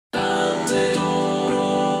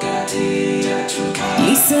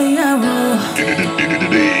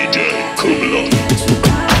DJ, come along.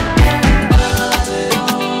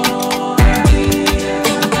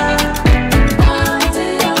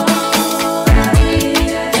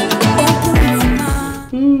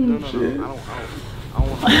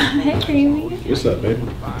 Hey, Creamy. What's up, baby?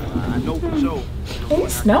 You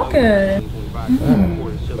smell good.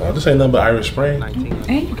 This ain't nothing but Irish Spring.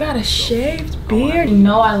 And you got a shaved beard. You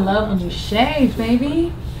know I love when you shave,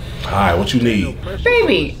 baby. Alright, what you need?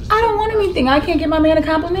 Baby, I don't want anything. I can't give my man a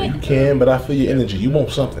compliment. You can, but I feel your energy. You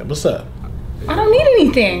want something. What's up? I don't need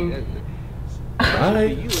anything.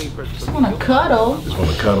 Alright. Just want to cuddle. Just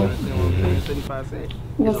want to cuddle?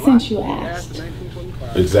 Well, since you asked.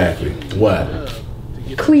 Exactly. What?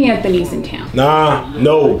 Clee Anthony's in town. Nah,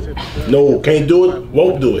 no, can't do it,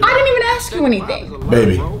 won't do it. I didn't even ask you anything.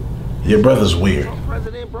 Baby, your brother's weird.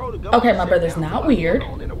 Okay, my brother's not weird.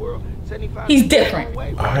 He's different.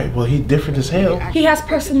 Alright, well, he's different as hell. He has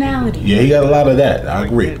personality. Yeah, he got a lot of that, I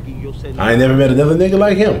agree. I ain't never met another nigga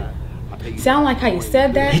like him. Sound like how you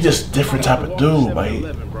said that? He just different type of dude, like,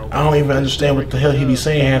 I don't even understand what the hell he be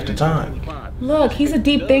saying half the time. Look, he's a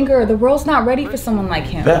deep thinker. The world's not ready for someone like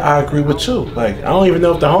him. That I agree with too. Like, I don't even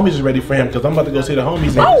know if the homies is ready for him because I'm about to go see the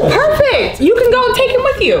homies. Oh, perfect! You can go and take him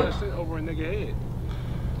with you.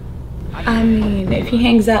 I mean, if he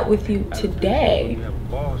hangs out with you today,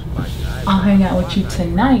 I'll hang out with you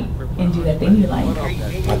tonight and do that thing you like.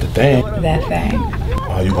 Not the thing. That thing.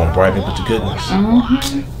 Oh, you gonna bribe me with the goodness.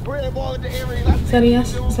 Is that a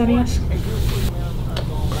yes? Is that a yes?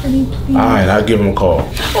 Alright, I'll give him a call.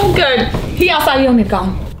 Oh, good. He outside. You don't need to call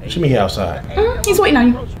him. What you mean he outside? He's waiting on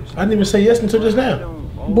you. I didn't even say yes until just now.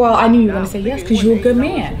 Well, I knew you were going to say yes because you're a good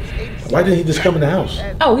man. Why didn't he just come in the house?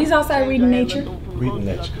 Oh, he's outside reading nature. Reading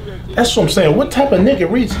nature. That's what I'm saying. What type of nigga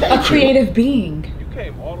reads nature? A creative being.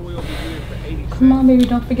 Come on, baby.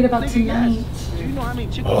 Don't forget about tonight.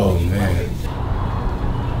 Oh, man.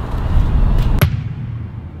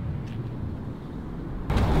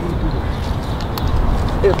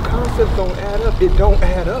 If concepts don't add up, it don't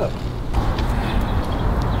add up.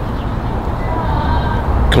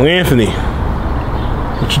 Clee Anthony,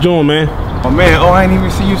 what you doing, man? Oh man, I ain't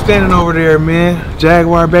even see you standing over there, man.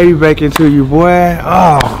 Jaguar baby bacon to you, boy.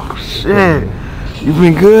 Oh shit. You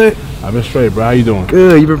been good? I've been straight, bro. How you doing?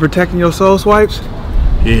 Good. You been protecting your soul swipes?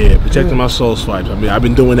 Yeah, protecting my soul swipes. I mean, I've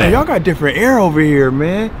been doing that. Hey, y'all got different air over here,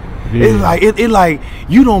 man. Yeah. It's like it like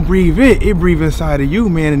you don't breathe it breathe inside of you,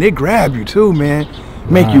 man, and it grab you too, man.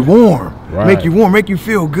 Make you warm, make you warm, make you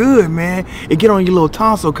feel good, man. It get on your little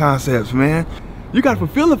tonsil concepts, man. You gotta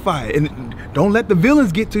fulfillify it, and don't let the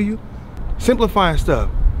villains get to you. Simplifying stuff,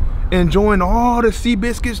 enjoying all the sea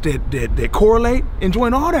biscuits that correlate,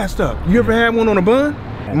 enjoying all that stuff. You ever had one on a bun?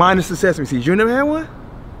 Minus the sesame seeds. You never had one?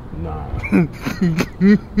 Nah.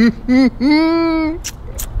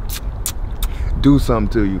 Do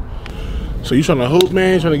something to you. So you trying to hoop,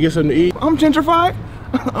 man? Trying to get something to eat? I'm gentrified.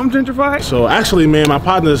 I'm gentrified. So actually, man, my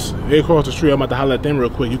partner's here across the street. I'm about to holler at them real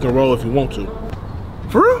quick. You can roll if you want to.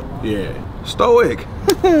 For real? Yeah. Stoic.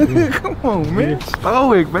 Come on, man.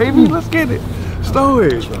 Stoic, baby. Let's get it.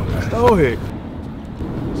 Stoic. Stoic.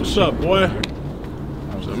 What's up, boy?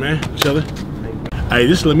 What's up, man? Chillin'? Hey,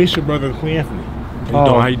 this is Lamisha brother, Clee Anthony.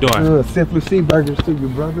 How you doing? Good. Simply C burgers to you,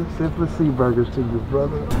 brother. Simply C burgers to you,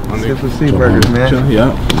 brother. Simply C burgers, man.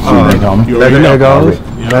 Yeah. Leather Eggos.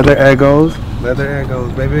 Leather Eggos. Leather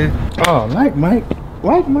Eggos, baby. Oh, like Mike.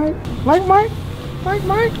 Like Mike. Like Mike. Like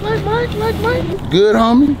Mike. Like Mike. Like Mike. Good,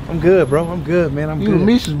 homie? I'm good, bro. I'm good, man. I'm You good. and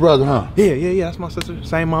Misha's brother, huh? Yeah. That's my sister.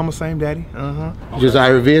 Same mama, same daddy. You just out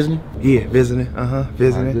here visiting? Yeah, visiting.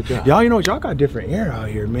 Visiting. Good job. Y'all, you know, y'all got different air out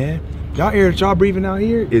here, man. Y'all air that y'all breathing out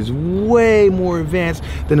here is way more advanced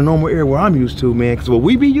than the normal air where I'm used to, man. Because what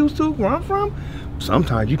we be used to, where I'm from,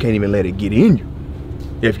 sometimes you can't even let it get in you.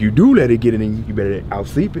 If you do let it get in you, you better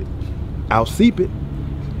outseep it. Outseep it.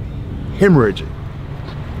 Hemorrhage it.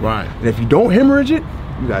 Right. And if you don't hemorrhage it,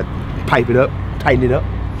 you got to pipe it up, tighten it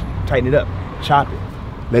up, chop it,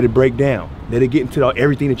 let it break down, let it get into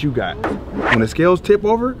everything that you got. When the scales tip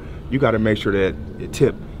over, you got to make sure that it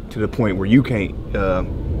tip to the point where you can't,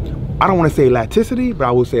 I don't want to say elasticity, but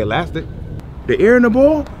I will say elastic. The air in the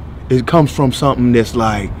ball, it comes from something that's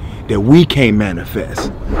like, that we can't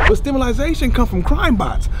manifest. But stimulation comes from crime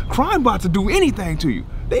bots. Crime bots will do anything to you.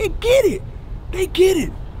 They get it. They get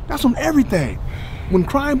it. That's on everything. When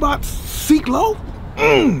crime bots seek low,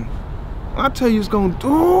 I tell you it's gonna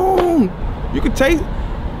you can taste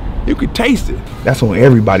it. You can taste it. That's on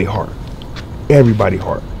everybody's heart. Everybody's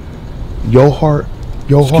heart. Your heart,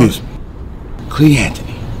 your heart. Excuse me. Clee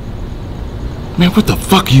Anthony. Man, what the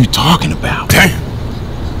fuck are you talking about? Damn.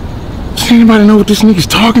 Does anybody know what this nigga's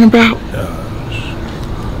talking about?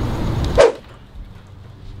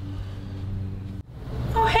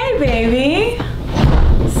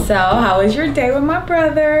 So, how was your day with my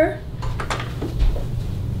brother?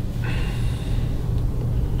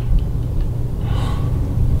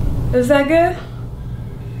 Is that good?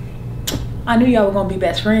 I knew y'all were gonna be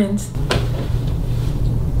best friends.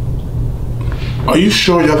 Are you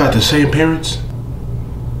sure y'all got the same parents?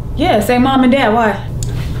 Yeah, same mom and dad. Why?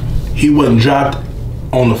 He wasn't dropped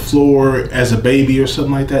on the floor as a baby or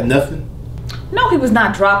something like that? Nothing? No, he was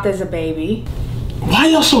not dropped as a baby. Why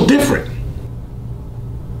y'all so different?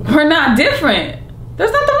 We're not different.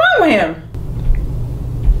 There's nothing wrong with him.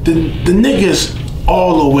 The nigga's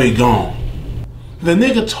all the way gone. The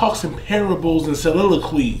nigga talks in parables and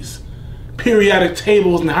soliloquies, periodic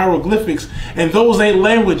tables and hieroglyphics, and those ain't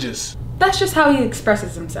languages. That's just how he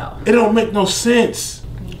expresses himself. It don't make no sense.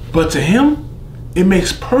 But to him, it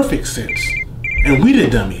makes perfect sense. And we the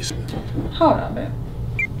dummies. Hold on, man.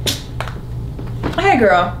 Hey,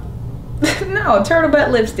 girl. No, turtle butt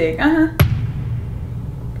lipstick.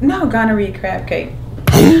 No, gonorrhea crab cake.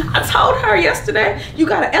 I told her yesterday, you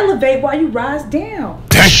gotta elevate while you rise down.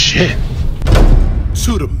 That shit.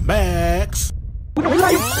 To the max. You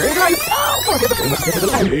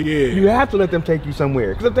have to let them take you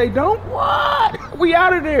somewhere. Because if they don't, what? We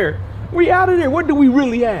out of there. We out of there. What do we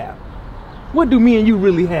really have? What do me and you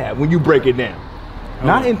really have when you break it down?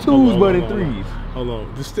 Not in twos, but in threes. Hold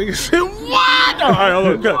on. This thing said, what? All right,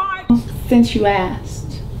 hold on. Since you asked.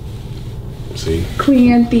 See?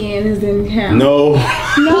 Cleanthian is in town. No.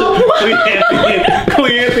 No.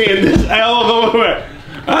 Cleanthian. This L.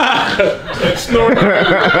 Snort.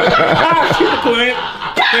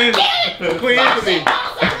 Cleanthian. Cleanthian,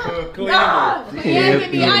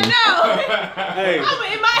 I know. Hey. I'm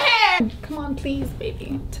in my head. Come on, please,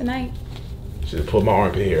 baby. Tonight. Should have put my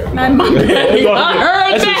armpit here. Not my baby. I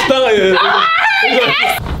heard That's that.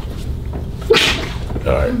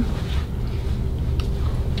 All right.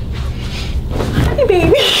 Hey,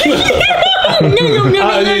 baby. My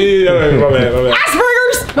bad.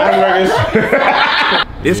 Asperger's.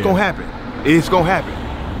 It's gonna happen. It's gonna happen.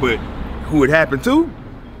 But who it happened to?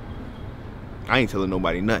 I ain't telling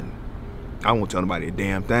nobody nothing. I won't tell nobody a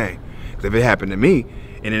damn thing. Cause if it happened to me,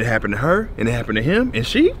 and it happened to her, and it happened to him, and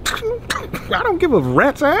she, I don't give a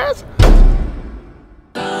rat's ass.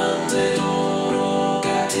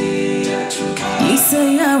 Lisa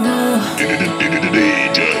Yaro.